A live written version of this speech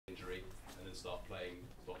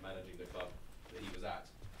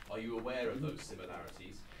Are you aware of those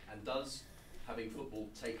similarities? And does having football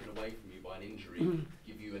taken away from you by an injury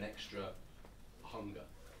give you an extra hunger?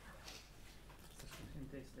 ¿Estás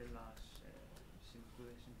conscientes de las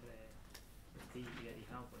similitudes entre ti y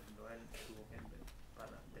Erijao? Por ejemplo, él tuvo que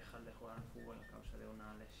para dejar de jugar al fútbol a causa de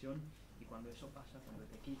una lesión, y cuando eso pasa, cuando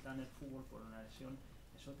te quitan el fútbol por una lesión,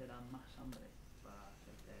 eso te da más hambre para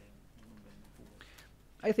hacerte un hombre en el fútbol.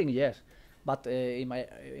 I think yes, but in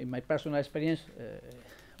my personal experience,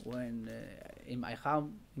 when in my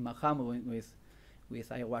home with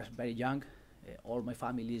I was very young, all my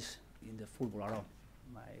family is in the football around.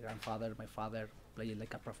 My grandfather, my father played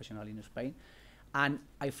like a professional in Spain, and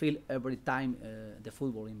I feel every time the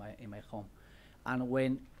football in my home. And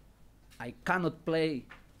when I cannot play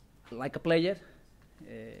like a player,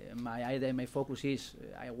 my idea, my focus is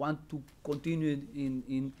I want to continue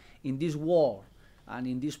in this war and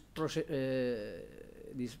in this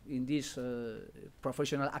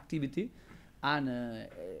professional activity, and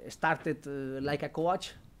started like a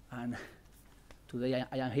coach, and today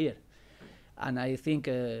I am here. And I think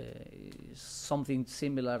something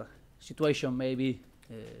similar situation maybe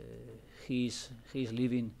he's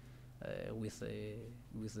living with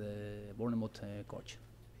the Bournemouth coach.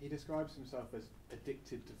 He describes himself as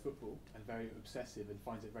addicted to football and very obsessive, and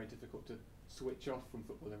finds it very difficult to switch off from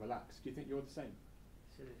football and relax. Do you think you're the same?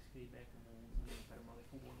 Se describe como un enfermo de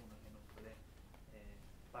fútbol, uno que no puede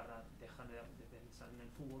dejar de pensar en el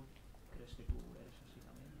fútbol. ¿Crees que tú eres así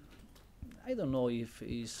también? I don't know if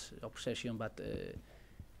it's obsession, but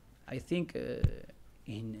I think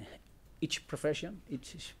in each profession,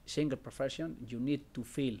 each single profession, you need to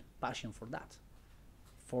feel passion for that,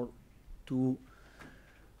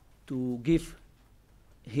 to give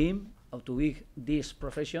him or to give this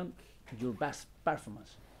profession your best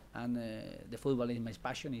performance. And the football is my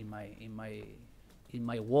passion, in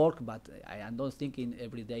my work, but I don't think in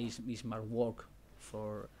every day is my work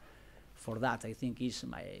for that. I think it's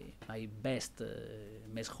my best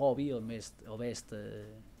hobby, or best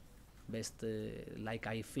like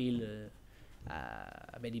I feel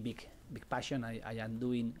a very big passion. I am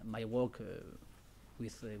doing my work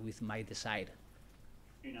with my desire.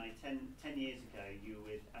 Unai, 10 years ago you were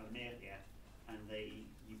with Almeria, and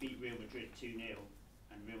you beat Real Madrid 2-0,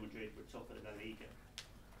 and Real Madrid were top of the La Liga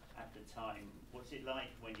at the time. What's it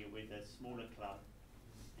like when you're with a smaller club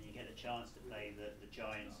and you get a chance to play the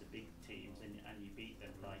giants, the big teams, and you beat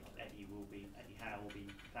them, like Eddie Howe will be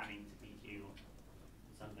planning to beat you on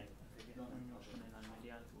Sunday? Hace 10 años con el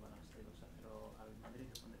Almería tú ganaste 2-0 al Madrid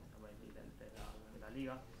cuando estaba el líder de la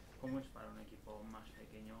Liga. ¿Cómo es para un equipo más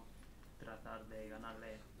pequeño tratar de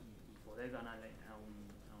ganarle y poder ganarle a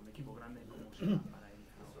un equipo grande como será para él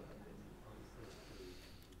ahora?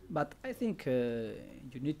 But I think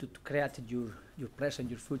you need to create your present,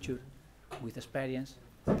 your future with experience.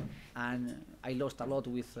 And I lost a lot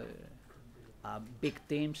with big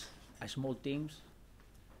teams, small teams,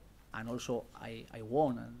 and also I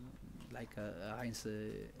won against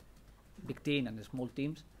big team and small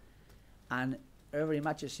teams. And every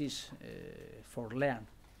match is for learn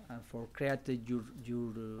and for create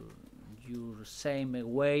your same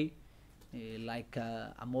way, like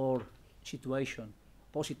a more situation,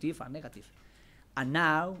 positive and negative. And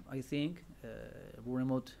now I think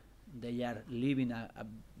Bournemouth, they are living a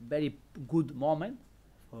very good moment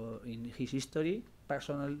in his history,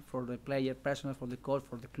 personal for the player, personal for the coach,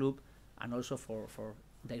 for the club, and also for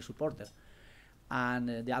their supporters.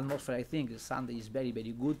 And the atmosphere, I think, Sunday is very,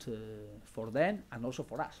 very good for them and also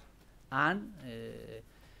for us. And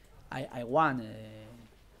I want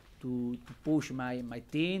to push my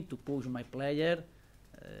team, to push my player,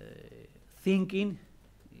 thinking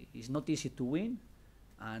it's not easy to win,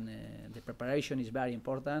 and the preparation is very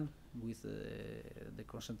important with the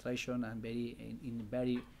concentration and in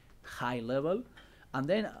very high level, and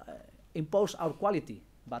then impose our quality.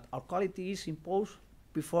 But our quality is imposed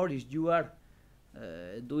before is you are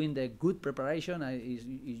doing the good preparation, is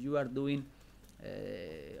you are doing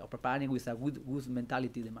or preparing with a good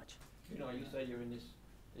mentality the match. You know, you say you're in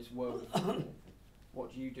this world of football.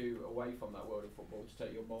 What do you do away from that world of football to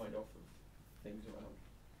take your mind off of things around?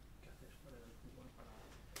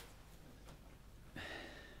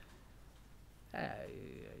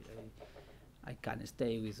 I can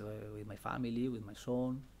stay with my family, with my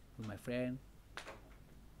son, with my friend.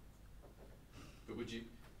 But would you,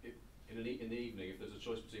 in the evening, if there's a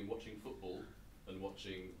choice between watching football and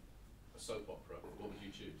watching a soap opera, what would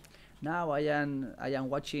you choose? Now I am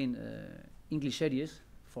watching English series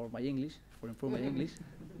for my English, for improve my English.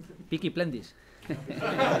 Peaky Blinders.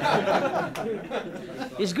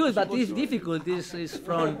 It's good, but it's difficult. It's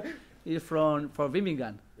from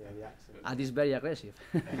Birmingham. Yeah, the accent. And it's very aggressive.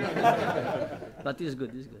 But it's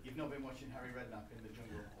good, it's good. You've not been watching Harry Redknapp in the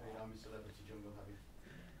jungle, I'm a Celebrity Jungle, have you?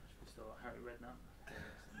 ¿Has visto a Harry Redknapp? Que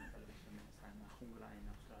está en la televisión, está en la jungla en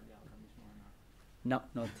Australia ahora mismo. No,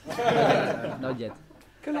 not, not yet.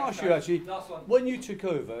 Can I ask you actually, Last one. when you took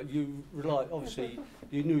over, you relied, obviously,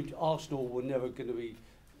 you knew Arsenal were never going to be,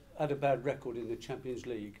 had a bad record in the Champions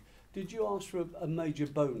League. Did you ask for a major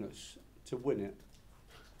bonus to win it?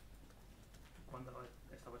 Cuando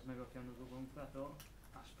estabas negociando tu contrato,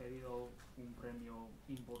 has pedido un premio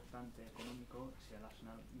importante económico si el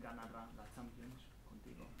Arsenal ganara la Champions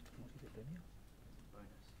contigo. ¿Cómo se dice premio?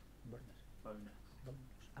 Bonus.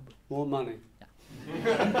 More money?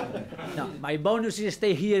 No, my bonus is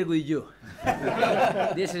stay here with you.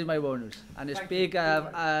 This is my bonus. And speak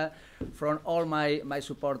from all my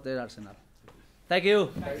supporters Arsenal. Thank you.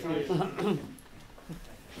 Thank you.